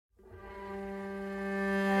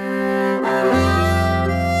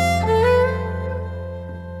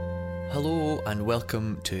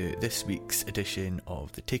welcome to this week's edition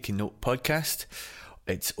of the Taking Note podcast.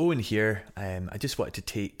 It's Owen here. I just wanted to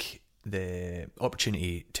take the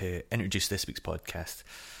opportunity to introduce this week's podcast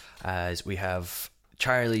as we have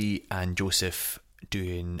Charlie and Joseph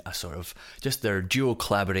doing a sort of just their duo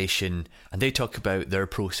collaboration, and they talk about their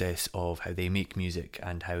process of how they make music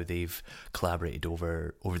and how they've collaborated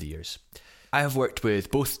over the years. I have worked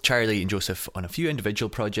with both Charlie and Joseph on a few individual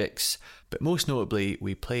projects, but most notably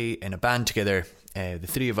we play in a band together, the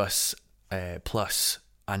three of us plus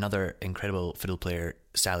another incredible fiddle player,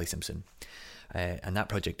 Sally Simpson, and that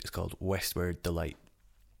project is called Westward Delight.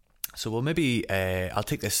 So we'll maybe I'll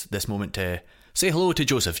take this moment to say hello to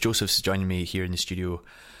Joseph. Joseph's joining me here in the studio,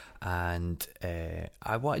 and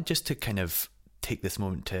I wanted just to kind of take this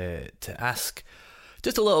moment to ask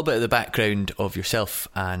just a little bit of the background of yourself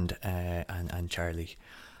and Charlie.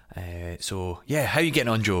 So yeah, how are you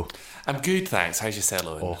getting on, Joe? I'm good, thanks. How's yourself,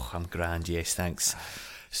 Owen? Oh, I'm grand, yes, thanks.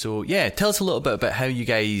 So yeah, tell us a little bit about how you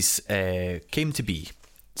guys came to be.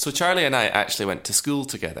 So Charlie and I actually went to school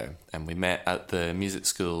together, and we met at the music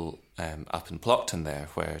school up in Plockton there,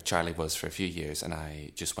 where Charlie was for a few years, and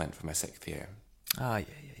I just went for my 6th year. Ah, yeah.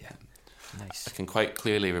 Nice. I can quite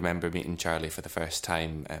clearly remember meeting Charlie for the first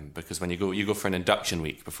time, because when you go for an induction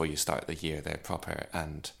week before you start the year there proper,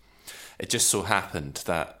 and it just so happened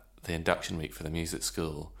that the induction week for the music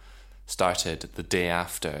school started the day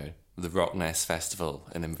after the Rockness Festival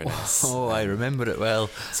in Inverness. Oh, I remember it well.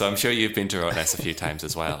 So I'm sure you've been to Rockness a few times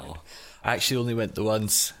as well. I actually only went the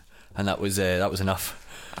once, and that was enough.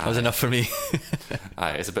 That was enough for me.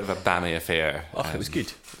 It's a bit of a bammy affair. Oh, it was good.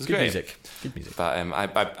 It was good great. music. Good music. But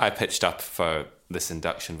I pitched up for this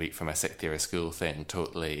induction week for my 6th year of school thing,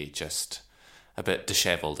 totally just a bit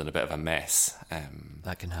dishevelled and a bit of a mess.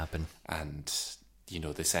 That can happen. And, you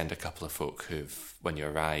know, they send a couple of folk when you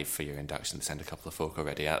arrive for your induction, they send a couple of folk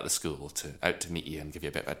already out of the school out to meet you and give you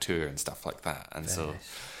a bit of a tour and stuff like that. And Very so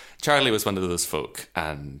nice. Charlie was one of those folk,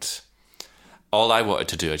 and all I wanted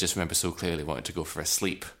to do, I just remember so clearly, wanted to go for a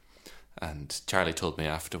sleep. And Charlie told me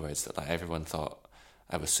afterwards that everyone thought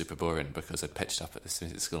I was super boring because I'd pitched up at this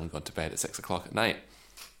music school and gone to bed at 6 o'clock at night.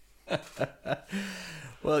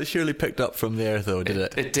 Well, it surely picked up from there, though, did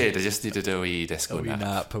it? It did. I just needed a wee disco A wee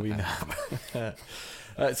nap.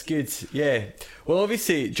 That's good. Yeah. Well,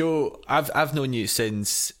 obviously, Joe, I've known you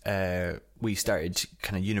since we started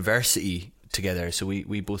kind of university together. So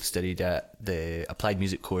we both studied at the applied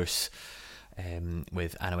music course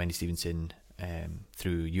with Anna Wendy Stevenson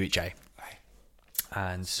through UHI.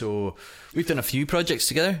 And so we've done a few projects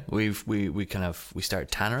together. We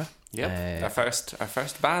started Tanara. Yeah, our first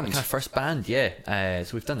band. Our first band, yeah.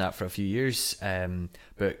 So we've done that for a few years,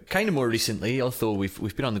 but kind of more recently, although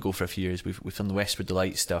we've been on the go for a few years. We've done the Westward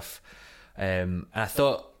Delight stuff, and I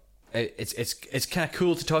thought it's kind of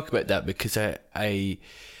cool to talk about that because I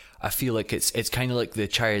feel like it's kind of like the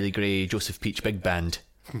Charlie Gray Joseph Peach big band.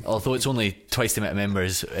 Although it's only twice the amount of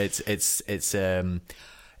members, it's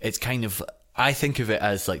kind of, I think of it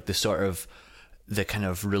as like the kind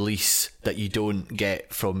of release that you don't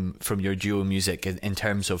get from your duo music in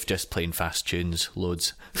terms of just playing fast tunes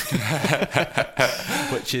loads,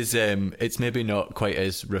 which is it's maybe not quite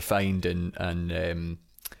as refined and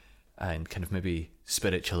kind of maybe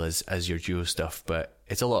spiritual as your duo stuff, but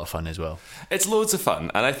it's a lot of fun as well. It's loads of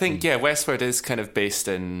fun, and I think Westward is kind of based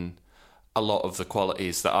in a lot of the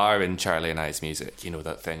qualities that are in Charlie and I's music, you know,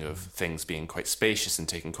 that thing of things being quite spacious and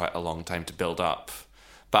taking quite a long time to build up.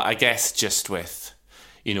 But I guess just with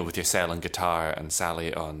your cell and guitar and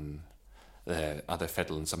Sally on the other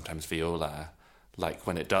fiddle and sometimes viola, like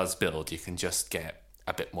when it does build, you can just get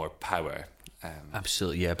a bit more power.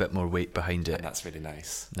 Absolutely, yeah, a bit more weight behind it. And that's really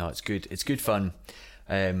nice. No, it's good. It's good fun.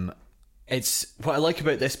 It's what I like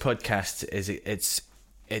about this podcast is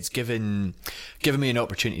it's given me an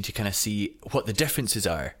opportunity to kind of see what the differences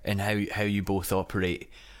are in how you both operate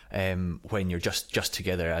when you're just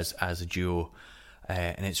together as a duo,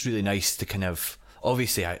 and it's really nice to kind of,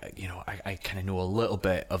 obviously I kind of know a little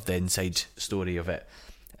bit of the inside story of it,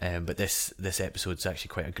 but this episode's actually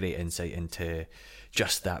quite a great insight into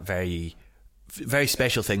just that very very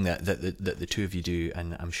special thing that the two of you do,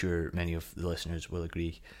 and I'm sure many of the listeners will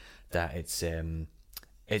agree that it's a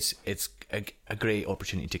great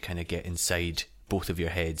opportunity to kind of get inside both of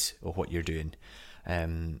your heads of what you're doing.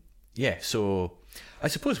 So I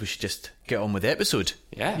suppose we should just get on with the episode.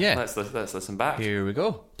 Yeah. Let's listen back. Here we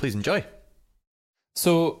go. Please enjoy.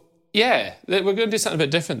 So we're going to do something a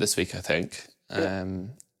bit different this week, I think,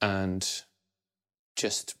 and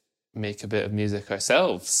just make a bit of music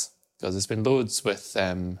ourselves, because there's been loads with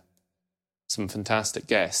some fantastic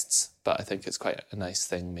guests, but I think it's quite a nice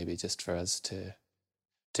thing maybe just for us to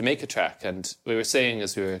make a track. And we were saying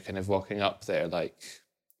as we were kind of walking up there, like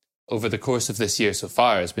over the course of this year so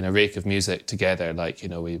far, has been a rake of music together. Like, you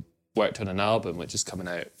know, we worked on an album which is coming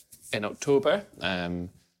out in October.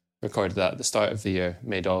 Recorded that at the start of the year,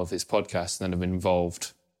 made all of these podcasts, and then have been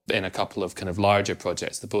involved in a couple of kind of larger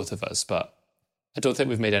projects, the both of us. But I don't think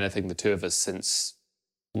we've made anything, the two of us, since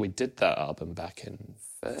we did that album back in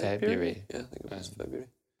February. Yeah, I think it was February.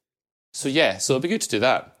 So it'll be good to do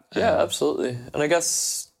that. Yeah, absolutely. And I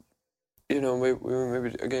guess, you know, we were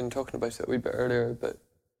maybe again talking about it a wee bit earlier, but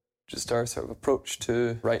just our sort of approach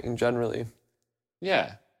to writing generally.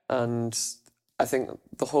 Yeah. And I think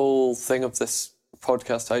the whole thing of this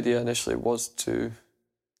podcast idea initially was to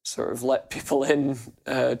sort of let people in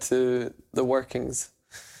to the workings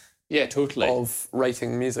totally of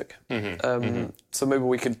writing music. So maybe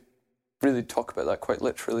we could really talk about that quite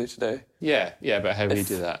literally today. Yeah, but how we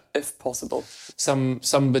do that, if possible.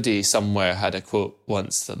 Somebody somewhere had a quote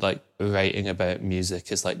once that like writing about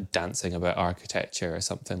music is like dancing about architecture or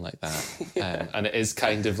something like that. And it is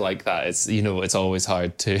kind of like that. It's, you know, it's always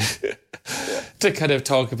hard to to kind of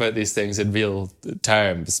talk about these things in real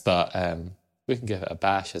terms, but we can give it a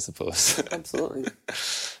bash, I suppose. Absolutely.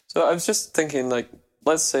 So I was just thinking, like,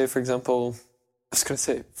 let's say, for example,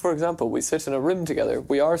 we sit in a room together.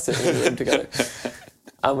 We are sitting in a room together.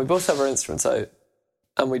 And we both have our instruments out.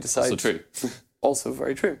 And we decide... Also true. Also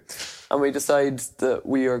very true. And we decide that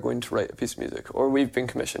we are going to write a piece of music. Or we've been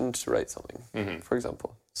commissioned to write something, for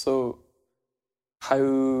example. So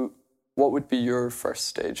what would be your first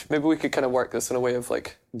stage? Maybe we could kind of work this in a way of,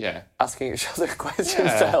 like, asking each other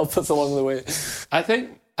questions to help us along the way. I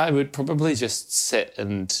think I would probably just sit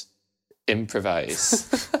and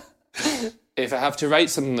improvise. If I have to write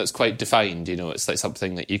something that's quite defined, you know, it's like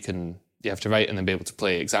something that you have to write and then be able to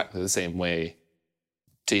play exactly the same way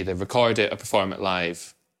to either record it or perform it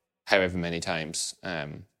live however many times.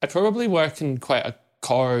 I'd probably work in quite a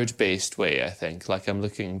chord-based way, I think. Like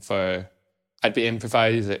I'd be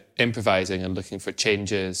improvising and looking for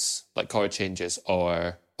changes, like chord changes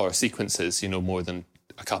or sequences, you know, more than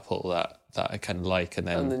a couple that I kind of like. And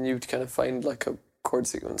then you'd kind of find like a chord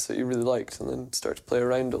sequence that you really liked and then start to play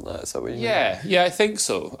around on that. Is that what you mean? Yeah, I think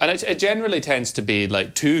so. And it generally tends to be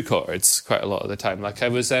like two chords quite a lot of the time. Like I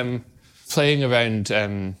was playing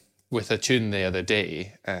around with a tune the other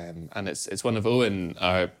day, and it's one of Owen,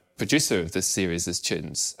 our producer of this series'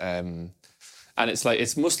 tunes. And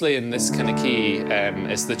it's mostly in this kind of key.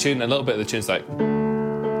 It's the tune, a little bit of the tune's like...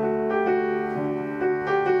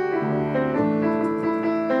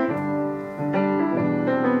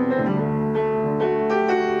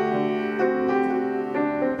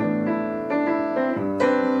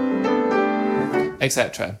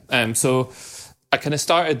 etc. So I kind of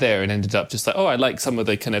started there and ended up just like, I like some of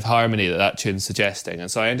the kind of harmony that tune's suggesting. And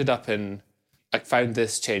so I ended up I found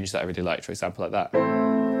this change that I really liked, for example, like that.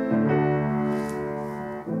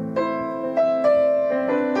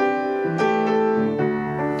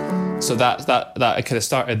 So that I kind of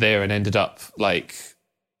started there and ended up like,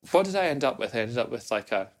 what did I end up with? I ended up with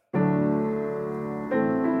like a...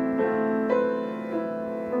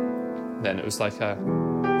 Then it was like a...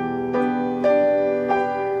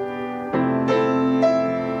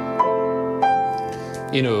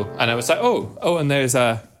 You know, and I was like, and there's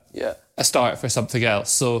a start for something else.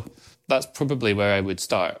 So that's probably where I would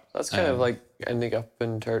start. That's kind of like ending up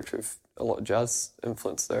in territory of a lot of jazz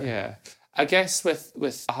influence there. Yeah. I guess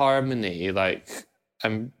with harmony, like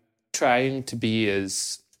I'm trying to be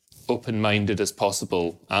as open-minded as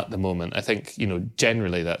possible at the moment. I think, you know,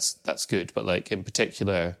 generally that's good, but like in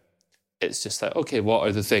particular, it's just like, okay, what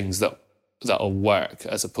are the things that'll work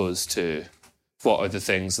as opposed to what are the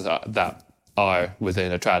things that are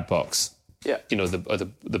within a trad box. Yeah. You know,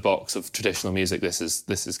 the box of traditional music. This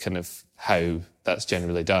is kind of how that's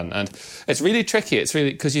generally done. And it's really tricky. It's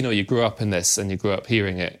really, because, you know, you grew up in this and you grew up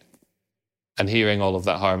hearing it and hearing all of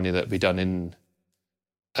that harmony that would be done in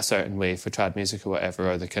a certain way for trad music or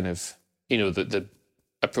whatever, or the kind of, you know, the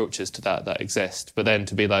approaches to that exist. But then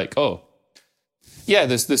to be like,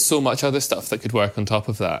 there's so much other stuff that could work on top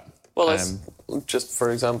of that. Well, just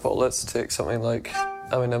for example, let's take something like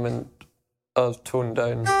Eminem and a toned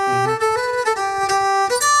down.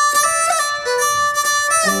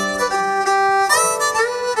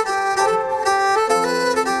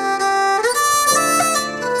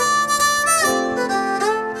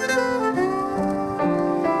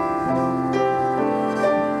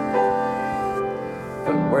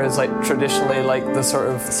 Whereas, like, traditionally, like, the sort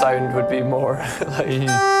of sound would be more like...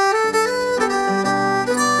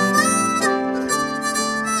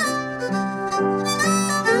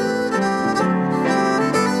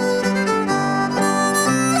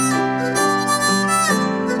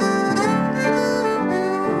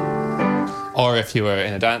 if you were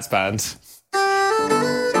in a dance band.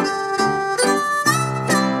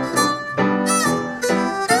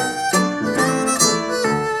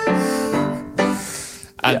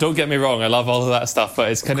 And don't get me wrong, I love all of that stuff,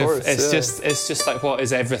 but it's just like, what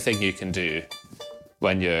is everything you can do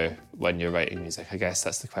when you're writing music? I guess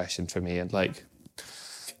that's the question for me. And like,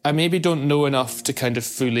 I maybe don't know enough to kind of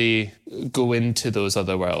fully go into those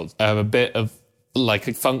other worlds. I have a bit of like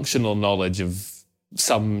a functional knowledge of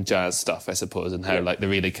some jazz stuff, I suppose, and how like the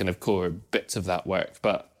really kind of core bits of that work,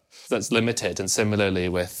 but that's limited. And similarly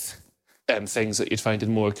with things that you'd find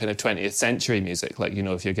in more kind of 20th century music, like, you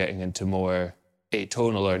know, if you're getting into more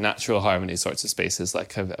atonal or natural harmony sorts of spaces,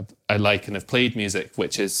 like I like and have played music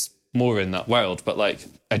which is more in that world, but like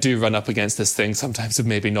I do run up against this thing sometimes of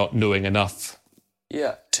maybe not knowing enough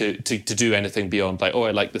to do anything beyond like, oh,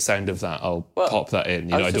 I like the sound of that, I'll pop that in,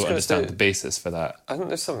 you know. I don't understand the basis for that. I think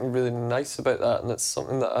there's something really nice about that, and it's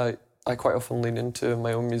something that I quite often lean into in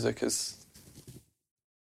my own music, is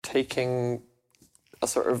taking a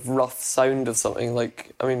sort of rough sound of something.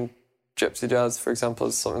 Like, I mean, gypsy jazz, for example,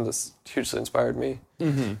 is something that's hugely inspired me.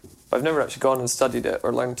 Mm-hmm. But I've never actually gone and studied it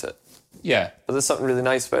or learnt it. Yeah. But there's something really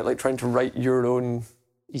nice about like trying to write your own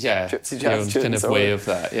gypsy jazz your own tunes, kind of way of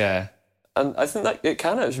that, yeah. And I think that it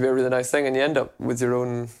can actually be a really nice thing, and you end up with your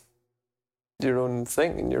own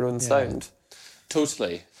thing and your own sound.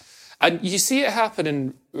 Totally. And you see it happen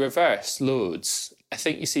in reverse loads. I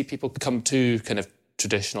think you see people come to kind of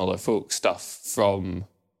traditional or folk stuff from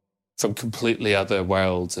completely other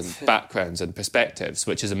worlds and backgrounds and perspectives,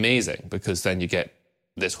 which is amazing, because then you get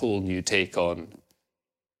this whole new take on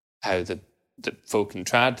how the folk and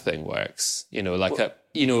trad thing works. You know, like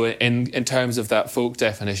in terms of that folk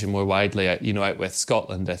definition more widely, you know, out with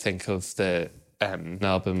Scotland, I think of the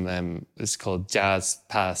album, it's called Jazz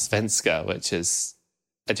på Svenska, which is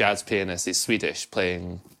a jazz pianist, he's Swedish,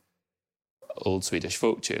 playing old Swedish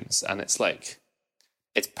folk tunes, and it's like,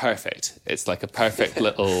 it's perfect. It's like a perfect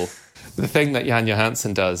little... The thing that Jan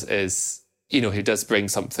Johansson does is, you know, he does bring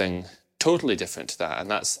something totally different to that,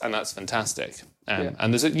 and that's fantastic.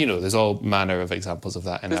 And there's all manner of examples of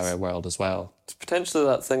that in our world as well. It's potentially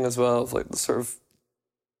that thing as well of like the sort of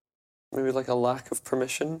maybe like a lack of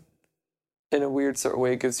permission in a weird sort of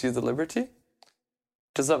way gives you the liberty.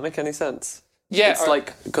 Does that make any sense? Yeah. It's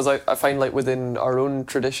like, because I find like within our own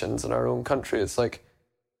traditions in our own country, it's like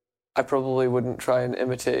I probably wouldn't try and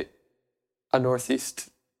imitate a Northeast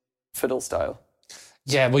fiddle style.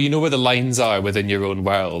 Yeah, well, you know where the lines are within your own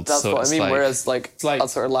world. That's what I mean, whereas like a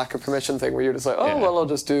sort of lack of permission thing where you're just like, well, I'll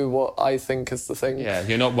just do what I think is the thing. Yeah,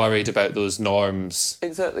 you're not worried about those norms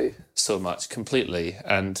exactly so much, completely.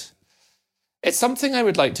 And it's something I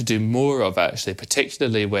would like to do more of, actually,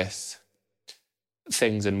 particularly with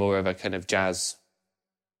things in more of a kind of jazz,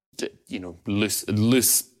 you know,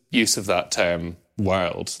 loose use of that term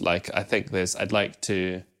world. Like, I think I'd like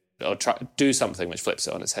to... I'll try do something which flips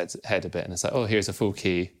it on its head a bit, and it's like, oh, here's a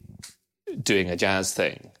folkie doing a jazz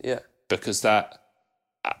thing. Yeah. Because that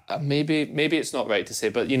maybe it's not right to say,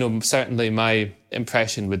 but you know, certainly my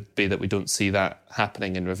impression would be that we don't see that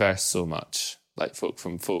happening in reverse so much. Like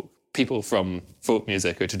people from folk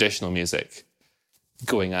music or traditional music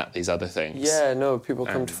going at these other things. Yeah, no, people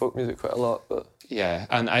come to folk music quite a lot, but yeah,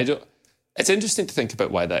 and it's interesting to think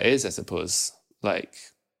about why that is, I suppose. Like,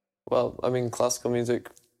 well, I mean, classical music,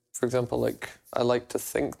 for example, like I like to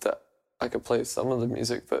think that I could play some of the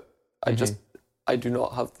music, but I do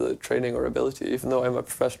not have the training or ability, even though I'm a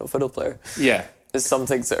professional fiddle player. Yeah. There's some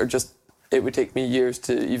things that are just, it would take me years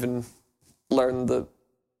to even learn the,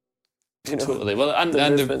 you know. Totally. Well, and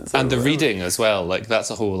the reading as well, like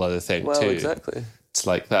that's a whole other thing too. Well, exactly. It's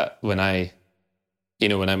like that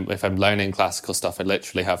if I'm learning classical stuff, I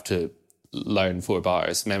literally have to learn 4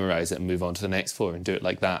 bars, memorize it and move on to the next 4 and do it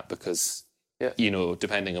like that, because you know,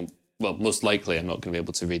 depending on, well, most likely I'm not going to be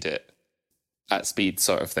able to read it at speed,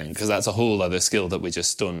 sort of thing, because that's a whole other skill that we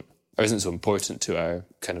just don't, or isn't so important to our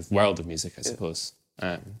kind of world of music, I suppose.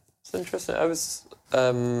 It's interesting. I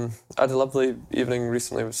had a lovely evening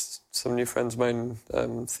recently with some new friends of mine,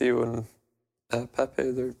 Theo and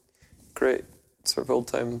Pepe. They're great sort of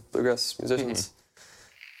old-time bluegrass musicians.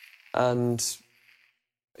 And,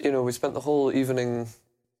 you know, we spent the whole evening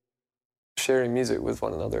sharing music with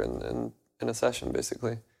one another in a session,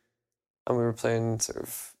 basically. And we were playing sort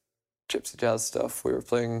of gypsy jazz stuff. We were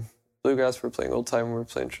playing bluegrass, we were playing old time, we were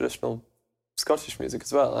playing traditional Scottish music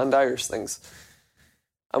as well, and Irish things.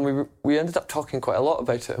 And we ended up talking quite a lot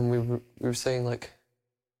about it, and we were saying, like,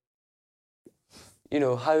 you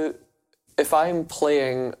know, how if I'm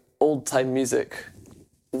playing old time music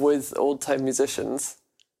with old time musicians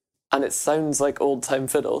and it sounds like old time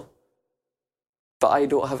fiddle, but I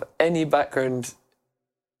don't have any background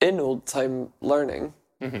in old time learning,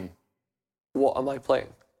 what am I playing?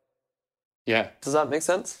 Yeah, Does that make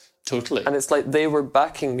sense? totally. And it's like they were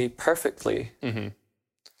backing me perfectly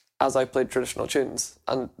as I played traditional tunes.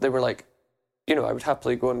 And they were like, you know, I would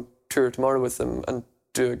happily go on tour tomorrow with them and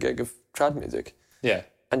do a gig of trad music. Yeah.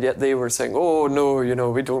 And yet they were saying, oh, no, you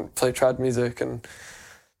know, we don't play trad music. And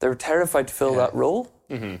they were terrified to fill that role.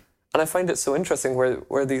 And I find it so interesting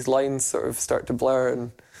where these lines sort of start to blur.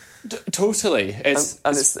 And Totally. it's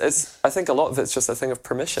I think a lot of it's just a thing of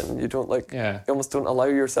permission. You don't you almost don't allow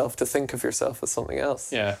yourself to think of yourself as something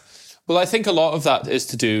else. Yeah. Well, I think a lot of that is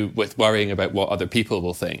to do with worrying about what other people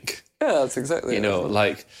will think. Yeah, that's exactly You know,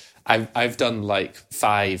 like I've done like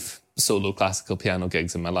 5 solo classical piano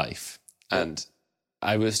gigs in my life, and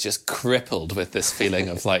I was just crippled with this feeling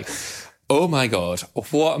of like, oh my God,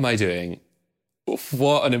 what am I doing?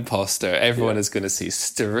 What an imposter. Everyone is going to see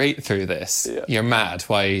straight through this. Yeah. You're mad.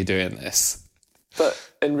 Why are you doing this? But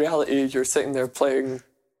in reality, you're sitting there playing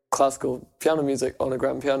classical piano music on a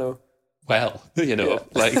grand piano. Well, you know,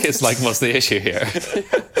 like it's like, what's the issue here?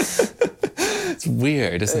 It's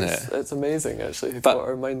weird, isn't it? It's amazing, actually, what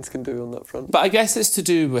our minds can do on that front. But I guess it's to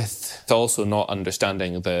do with also not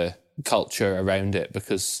understanding the culture around it,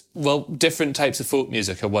 because, well, different types of folk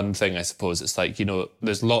music are one thing, I suppose. It's like, you know,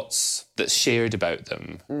 there's lots that's shared about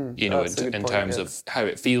them, you know, in terms of how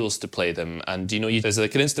it feels to play them. And, you know, there's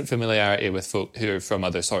like an instant familiarity with folk who are from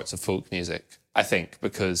other sorts of folk music, I think,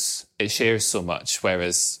 because it shares so much.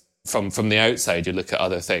 Whereas from the outside, you look at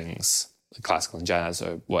other things, like classical and jazz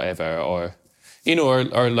or whatever, or, you know,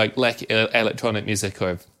 or like electronic music,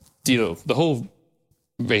 or, you know, the whole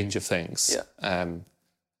range of things. Yeah.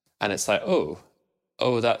 And it's like, oh,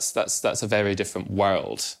 that's a very different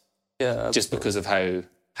world. Yeah, absolutely. Just because of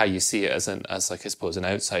how you see it as like, I suppose, an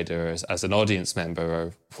outsider, or as an audience member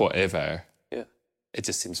or whatever. Yeah. It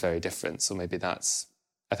just seems very different. So maybe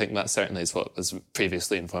I think that certainly is what was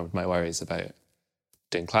previously informed my worries about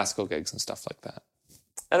doing classical gigs and stuff like that.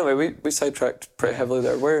 Anyway, we sidetracked pretty heavily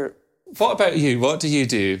there. What about you? What do you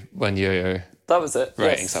do when you're That was it.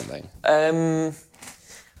 writing something?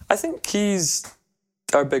 I think keys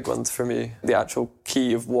are big ones for me. The actual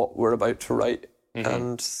key of what we're about to write.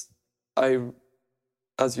 And I,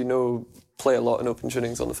 as you know, play a lot in open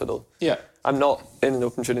tunings on the fiddle. Yeah. I'm not in an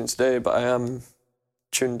open tuning today, but I am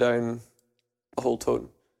tuned down a whole tone.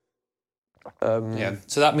 Yeah.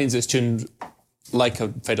 So that means it's tuned like a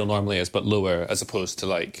fiddle normally is, but lower, as opposed to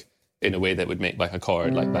like in a way that would make like a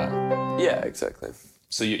chord like that. Yeah, exactly.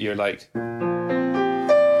 So you're like,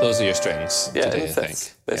 those are your strings today, I fifths,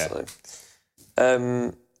 think. basically.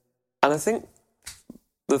 And I think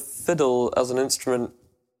the fiddle as an instrument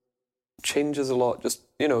changes a lot. Just,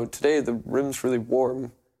 you know, today the room's really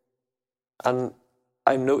warm, and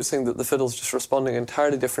I'm noticing that the fiddle's just responding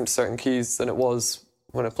entirely different to certain keys than it was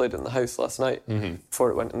when I played it in the house last night before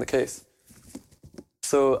it went in the case.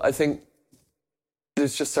 So I think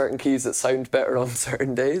there's just certain keys that sound better on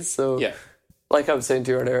certain days. So, like I was saying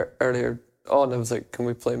to you earlier on, I was like, can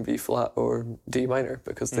we play in B flat or D minor?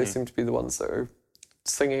 Because they seem to be the ones that are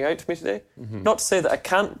singing out to me today. Not to say that I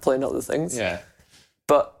can't play in other things. Yeah.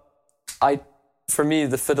 But for me,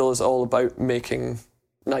 the fiddle is all about making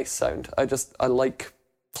nice sound. I like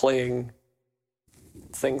playing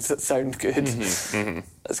things that sound good.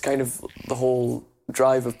 That's kind of the whole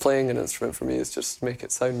drive of playing an instrument for me, is just make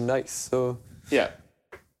it sound nice. So yeah,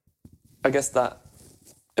 I guess that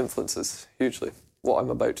influences hugely what I'm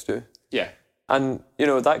about to do. Yeah. And, you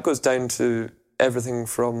know, that goes down to everything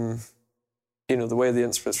from, you know, the way the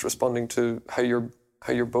instrument's responding to how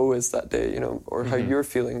your bow is that day, you know, or how you're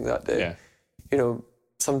feeling that day. Yeah. You know,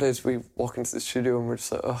 some days we walk into the studio and we're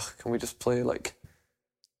just like, oh, can we just play like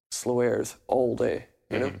slow airs all day,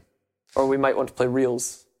 you know? Or we might want to play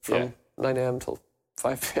reels from 9 a.m. till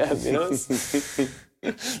 5 p.m, you know?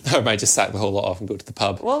 Or I might just sack the whole lot off and go to the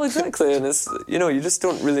pub. Well, exactly. And it's, you know, you just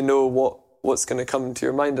don't really know what's going to come to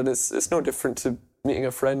your mind. And it's no different to meeting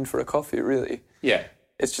a friend for a coffee, really. Yeah.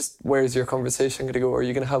 It's just, where's your conversation going to go? Are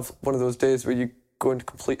you going to have one of those days where you go into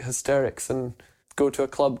complete hysterics and go to a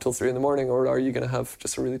club till 3 a.m, or are you going to have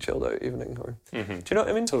just a really chilled out evening? Or do you know what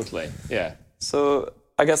I mean? Totally. Yeah. So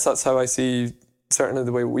I guess that's how I see certainly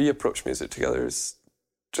the way we approach music together is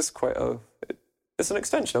just quite it's an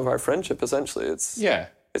extension of our friendship, essentially. It's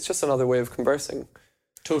just another way of conversing.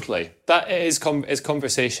 Totally. That is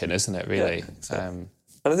conversation, isn't it, really? Yeah, exactly. And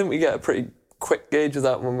I think we get a pretty quick gauge of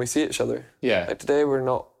that when we see each other. Yeah. Like today I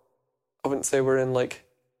wouldn't say we're in like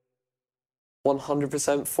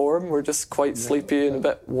 100% form. We're just quite sleepy and a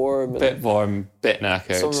bit warm. Bit warm, bit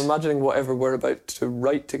knackered. So I'm imagining whatever we're about to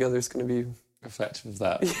write together is going to be reflective of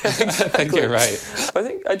that. Yeah, exactly. I think you're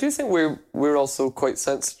right. I do think we're also quite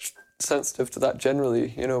sensitive to that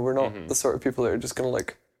generally. You know, we're not the sort of people that are just going to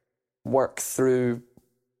like work through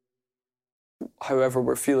however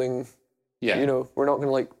we're feeling. Yeah. You know, we're not going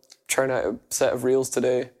to like churn out a set of reels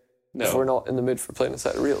today if we're not in the mood for playing a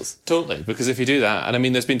set of reels. Totally, because if you do that, and I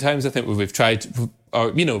mean, there's been times I think where we've tried,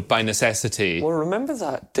 or you know, by necessity. Well, remember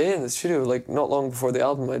that day in the studio, like not long before the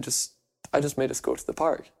album, I just made us go to the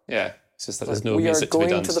park. Yeah, it's just that there's no music to be done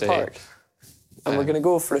We are going to the park, and we're going to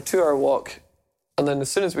go for a 2-hour walk, and then as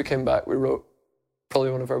soon as we came back, we wrote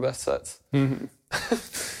probably one of our best sets. Mm-hmm.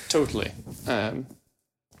 Totally.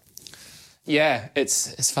 Yeah,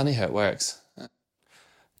 it's funny how it works.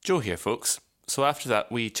 Joe here, folks. So after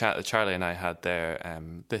that wee chat that Charlie and I had there,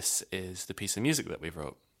 this is the piece of music that we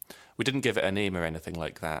wrote. We didn't give it a name or anything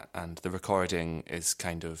like that, and the recording is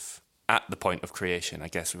kind of at the point of creation. I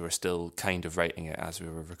guess we were still kind of writing it as we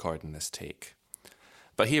were recording this take.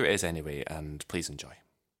 But here it is anyway, and please enjoy.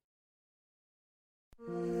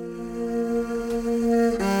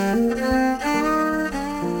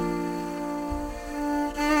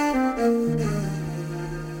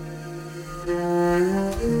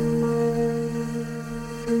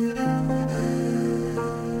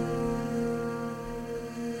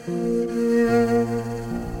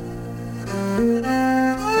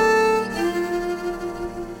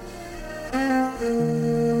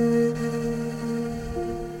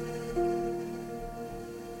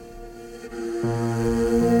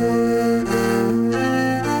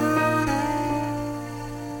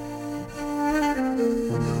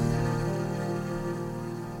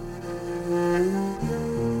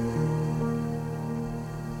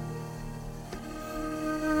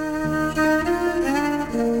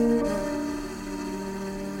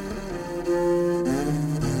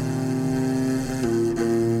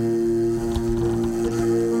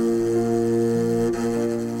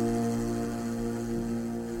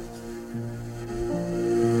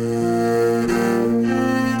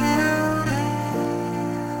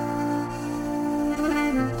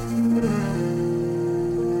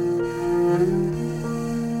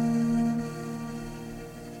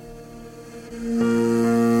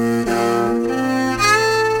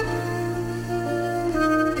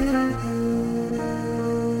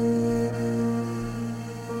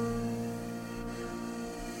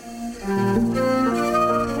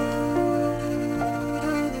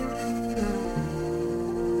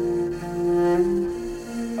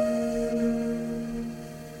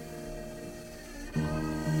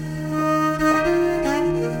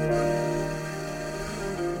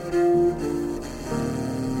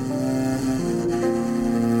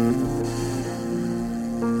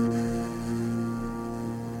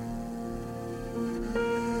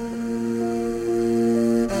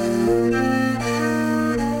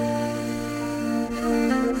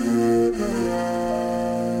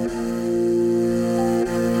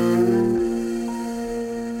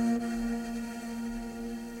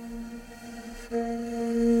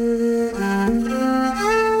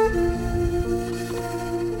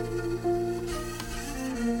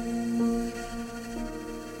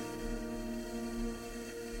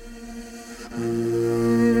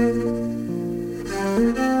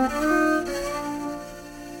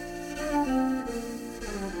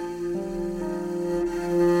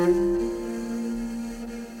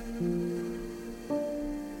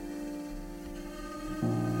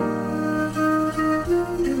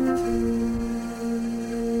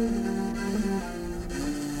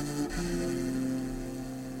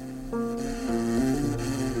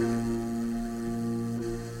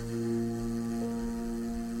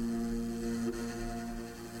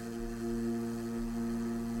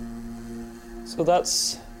 So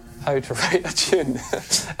that's how to write a tune,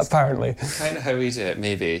 apparently. Kind of how we do it,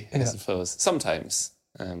 maybe, I suppose. Sometimes.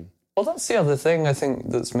 Well, that's the other thing I think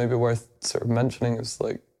that's maybe worth sort of mentioning is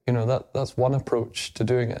like, you know, that's one approach to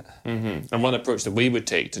doing it. Mm-hmm. And one approach that we would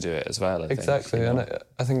take to do it as well, I think. Exactly, you know? And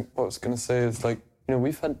I think what I was going to say is like, you know,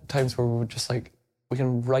 we've had times where we were just like, we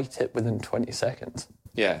can write it within 20 seconds.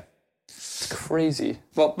 Yeah. It's crazy.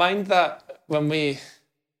 Well, mind that when we...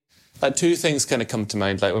 Like, two things kind of come to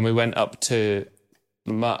mind. Like, when we went up to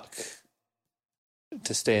Muck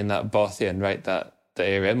to stay in that bothy and write the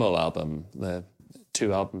Eirimmel album, the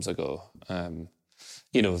 2 albums ago,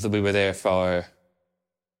 you know, that we were there for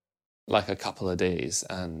like a couple of days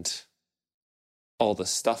and all the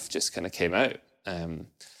stuff just kind of came out. And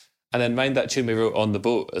then mind that tune we wrote on the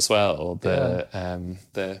boat as well, that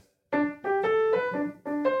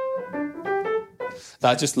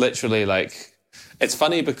just literally like... It's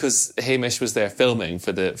funny because Hamish was there filming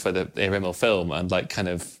for the Eirimmel film and like kind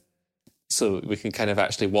of... So we can kind of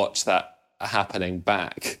actually watch that happening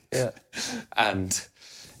back. Yeah. And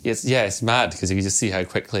it's mad because you can just see how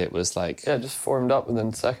quickly it was like, Yeah, it just formed up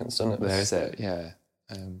within seconds, didn't it? there's it, yeah.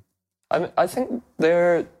 I think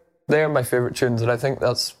they're my favourite tunes, and I think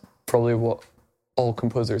that's probably what all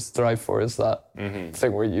composers thrive for, is that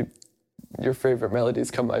thing where your favourite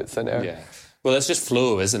melodies come out thin air. Yeah. Well, it's just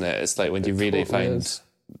flow, isn't it? It's like when you really totally find, is.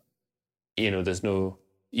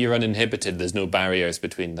 you're uninhibited. There's no barriers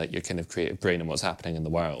between like your kind of creative brain and what's happening in the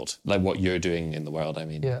world, like what you're doing in the world. I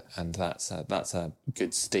mean, Yeah. and that's a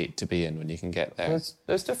good state to be in when you can get there.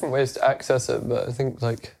 There's different ways to access it, but I think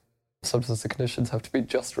like sometimes the conditions have to be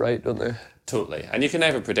just right, don't they? Totally, and you can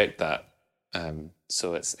never predict that.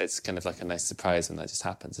 So it's kind of like a nice surprise when that just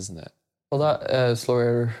happens, isn't it? Well, that slow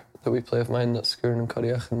air that we play of mine, that's Skurin and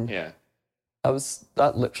Kodiak, and Yeah.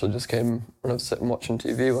 that literally just came when I was sitting watching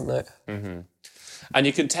TV one night. And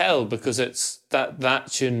you can tell because it's that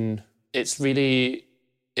tune. It's really,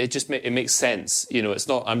 it makes sense. It's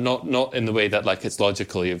not. I'm not in the way that like it's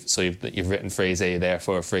logical. You've written phrase A,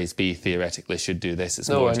 therefore phrase B theoretically should do this. It's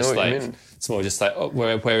No, more I know just what you like mean. it's more just like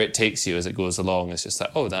where it takes you as it goes along. It's just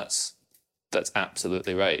like, oh, that's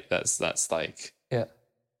absolutely right. That's like, Yeah,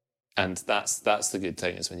 and that's the good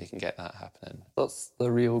thing is when you can get that happening. that's the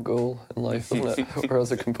real goal in life, isn't it? Or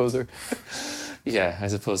as a composer. Yeah, I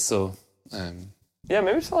suppose so. Yeah,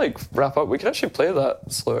 maybe to like wrap up, we could actually play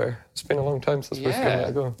that slower. It's been a long time since we've given it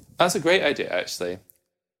a go. That's a great idea, actually.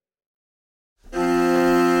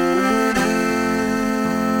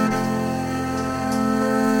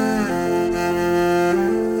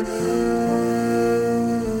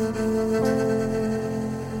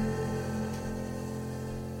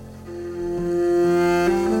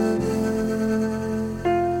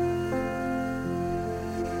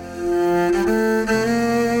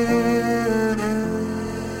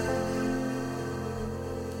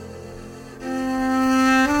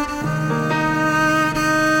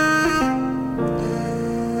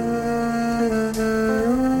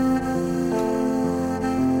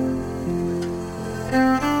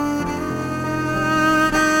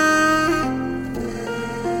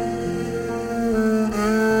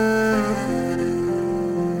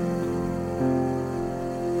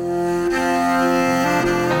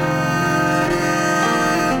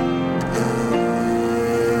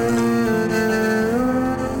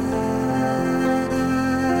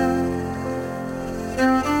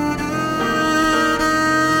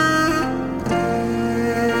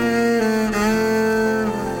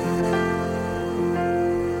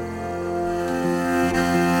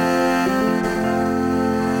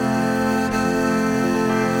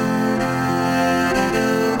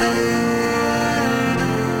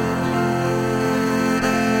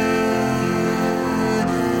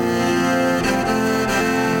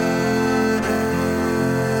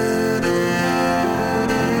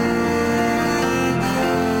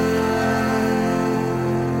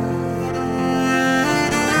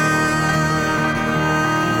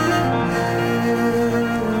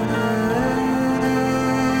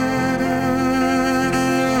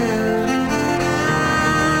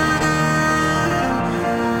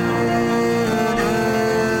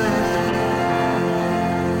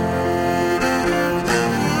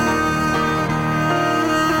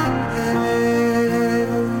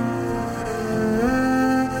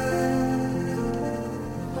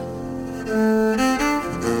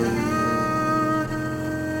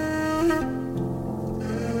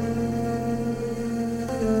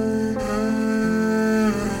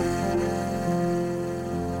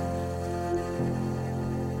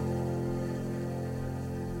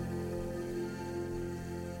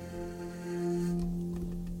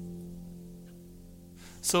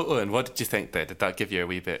 So, Owen, what did you think there? Did that give you a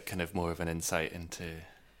wee bit kind of more of an insight into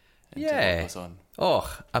what goes on?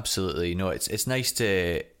 Oh, absolutely. No, it's just nice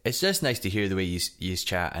to hear the way you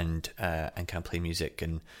chat and can play music,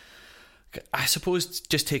 and I suppose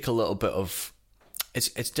just take a little bit of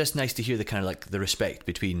it's just nice to hear the kind of like the respect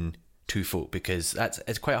between two folk, because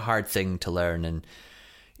it's quite a hard thing to learn, and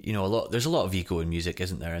there's a lot of ego in music,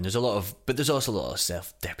 isn't there? And there's also a lot of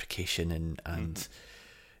self-deprecation and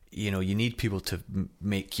you need people to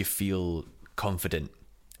make you feel confident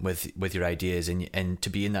with your ideas, and to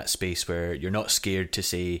be in that space where you're not scared to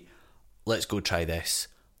say, let's go try this,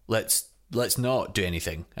 let's not do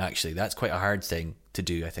anything. Actually, that's quite a hard thing to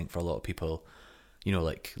do, I think, for a lot of people.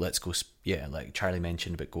 Like, let's go, like Charlie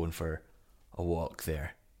mentioned about going for a walk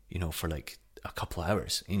there, for like a couple of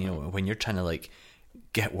hours. And when you're trying to like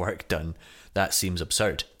get work done, that seems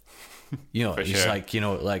absurd. For it's sure.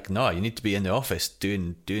 like no, you need to be in the office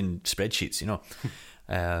doing spreadsheets,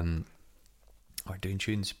 or doing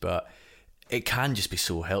tunes. But it can just be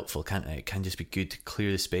so helpful, can't it? It can just be good to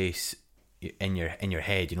clear the space in your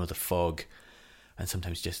head, the fog, and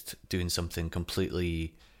sometimes just doing something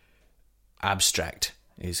completely abstract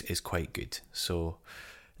is quite good. So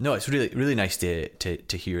no, it's really, really nice to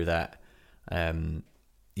hear that.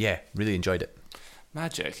 Really enjoyed it.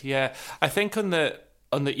 Magic. Yeah, I think on the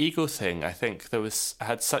ego thing, I think I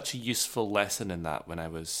had such a useful lesson in that when I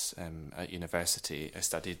was at university. I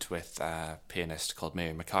studied with a pianist called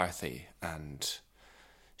Mary McCarthy, and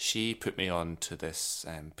she put me on to this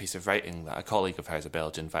piece of writing that a colleague of hers, a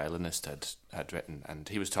Belgian violinist, had written, and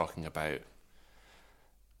he was talking about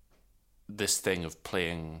this thing of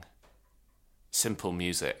playing simple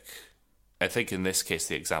music. I think in this case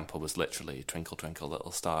the example was literally Twinkle Twinkle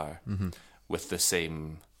Little Star, with the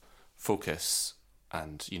same focus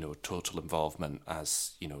and total involvement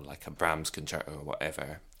as like a Brahms concerto or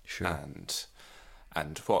whatever. Sure.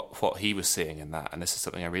 And what he was saying in that, and this is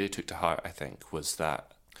something I really took to heart, I think, was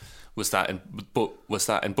that in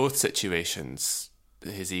both situations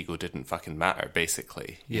his ego didn't fucking matter,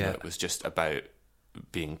 basically. It was just about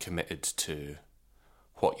being committed to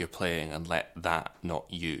what you're playing and let that, not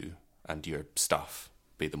you and your stuff,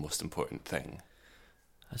 be the most important thing.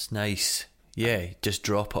 That's nice. Yeah, just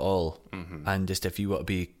drop it all. And just, if you want to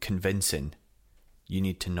be convincing, you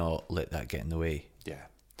need to not let that get in the way. Yeah.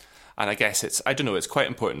 And I guess it's quite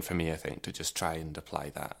important for me, I think, to just try and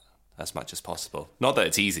apply that as much as possible. Not that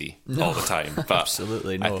it's easy all the time, but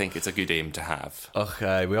absolutely no. I think it's a good aim to have.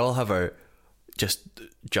 We all have our just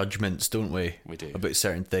judgments, don't we? We do. About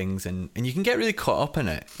certain things, and you can get really caught up in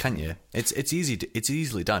it, can't you? It's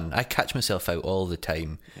easily done. I catch myself out all the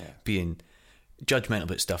time being judgmental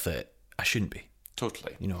about stuff that I shouldn't be.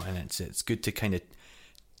 Totally. And it's good to kind of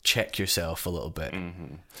check yourself a little bit.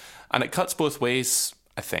 And it cuts both ways,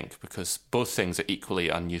 I think, because both things are equally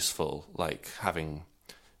unuseful, like having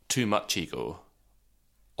too much ego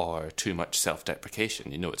or too much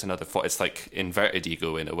self-deprecation. It's another it's like inverted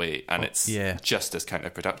ego in a way, and it's just as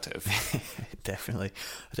counterproductive. Definitely.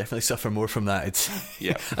 I definitely suffer more from that.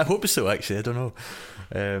 Yeah. I hope so, actually. I don't know.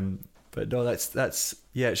 But no, that's it's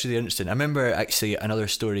really interesting. I remember actually another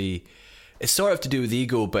story. It's sort of to do with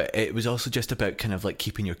ego, but it was also just about kind of like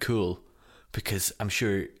keeping your cool, because I'm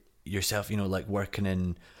sure yourself, like working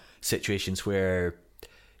in situations where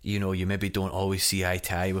you maybe don't always see eye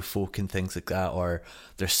to eye with folk and things like that, or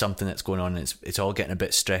there's something that's going on and it's all getting a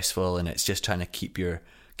bit stressful, and it's just trying to keep your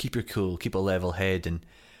cool, keep a level head. And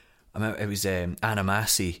I remember it was Anna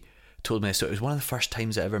Massey told me this. So it was one of the first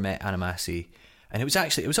times I ever met Anna Massey, and it was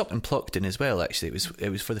up in Plockton as well. Actually, it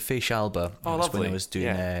was for the Fèis Alba. Oh, it was lovely. when I was doing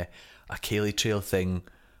a Cayley Trail thing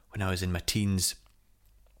when I was in my teens.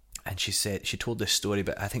 And she told this story,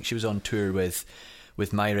 but I think she was on tour with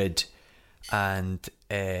Myrid, and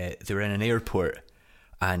they were in an airport,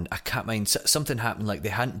 and I can't mind, something happened, like they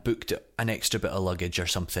hadn't booked an extra bit of luggage or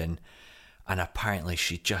something, and apparently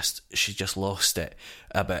she just lost it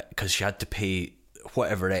a bit because she had to pay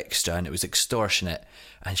whatever extra, and it was extortionate,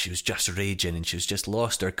 and she was just raging, and she was just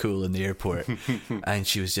lost her cool in the airport. And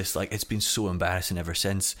she was just like, it's been so embarrassing ever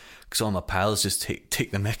since, because all my pals just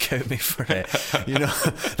take the mick out of me for it.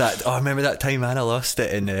 I remember that time Anna lost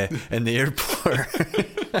it in the airport.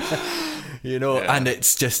 And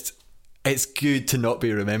it's good to not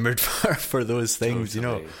be remembered for those things.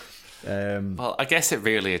 Totally. Well, I guess it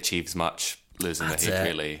rarely achieves much, losing the heat,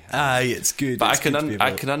 really. Aye, it's good. But it's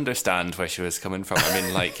I can understand where she was coming from. I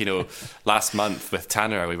mean, last month with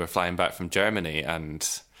Tanner, we were flying back from Germany, and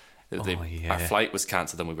our flight was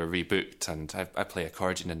cancelled and we were rebooked, and I play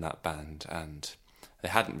accordion in that band, and they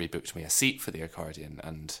hadn't rebooked me a seat for the accordion,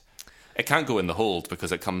 and it can't go in the hold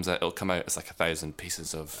because it'll come out as like 1,000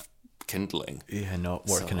 pieces of kindling. Yeah, not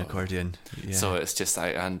working accordion. Yeah. So it's just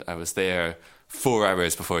I was there 4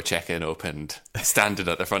 hours before check-in opened, standing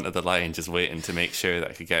at the front of the line, just waiting to make sure that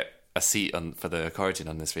I could get a seat for the accordion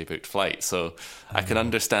on this rebooked flight. So I can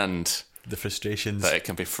understand the frustrations that it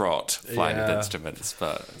can be fraught flying with instruments,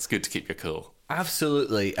 but it's good to keep your cool.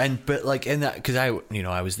 Absolutely. But like in that, because I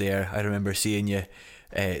was there, I remember seeing you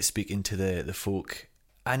speaking to the folk,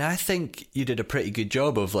 and I think you did a pretty good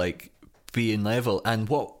job of like being level. And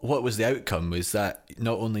what was the outcome was that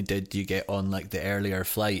not only did you get on like the earlier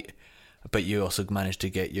flight, but you also managed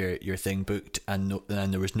to get your thing booked, and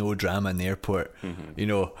there was no drama in the airport.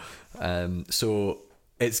 So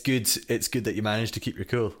it's good that you managed to keep your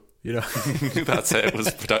cool. That's it. It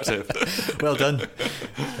was productive. Well done.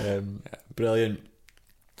 Brilliant.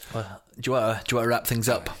 Well, do you want to wrap things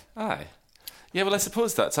up? Aye. Yeah, well, I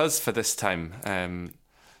suppose that's us for this time. On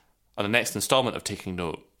the next instalment of Taking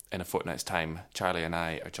Note, in a fortnight's time, Charlie and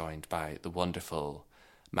I are joined by the wonderful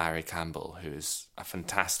Mary Campbell, who's a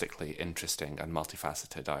fantastically interesting and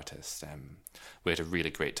multifaceted artist. We had a really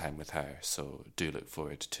great time with her, so do look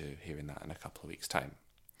forward to hearing that in a couple of weeks' time.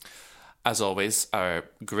 As always, our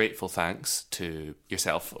grateful thanks to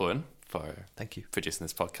yourself, Owen, for Thank you. producing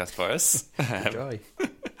this podcast for us. Enjoy.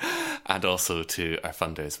 And also to our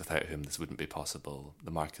funders, without whom this wouldn't be possible,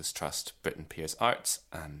 the Marcus Trust, Britain Peers Arts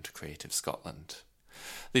and Creative Scotland.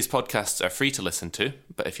 These podcasts are free to listen to,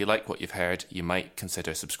 but if you like what you've heard, you might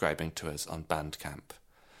consider subscribing to us on Bandcamp.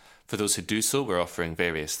 For those who do so, we're offering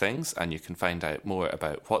various things, and you can find out more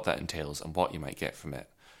about what that entails and what you might get from it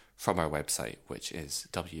from our website, which is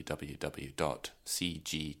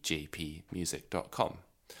www.cgjpmusic.com.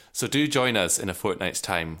 So do join us in a fortnight's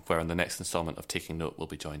time, where on the next instalment of Taking Note we'll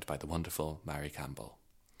be joined by the wonderful Mary Campbell.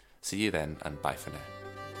 See you then, and bye for now.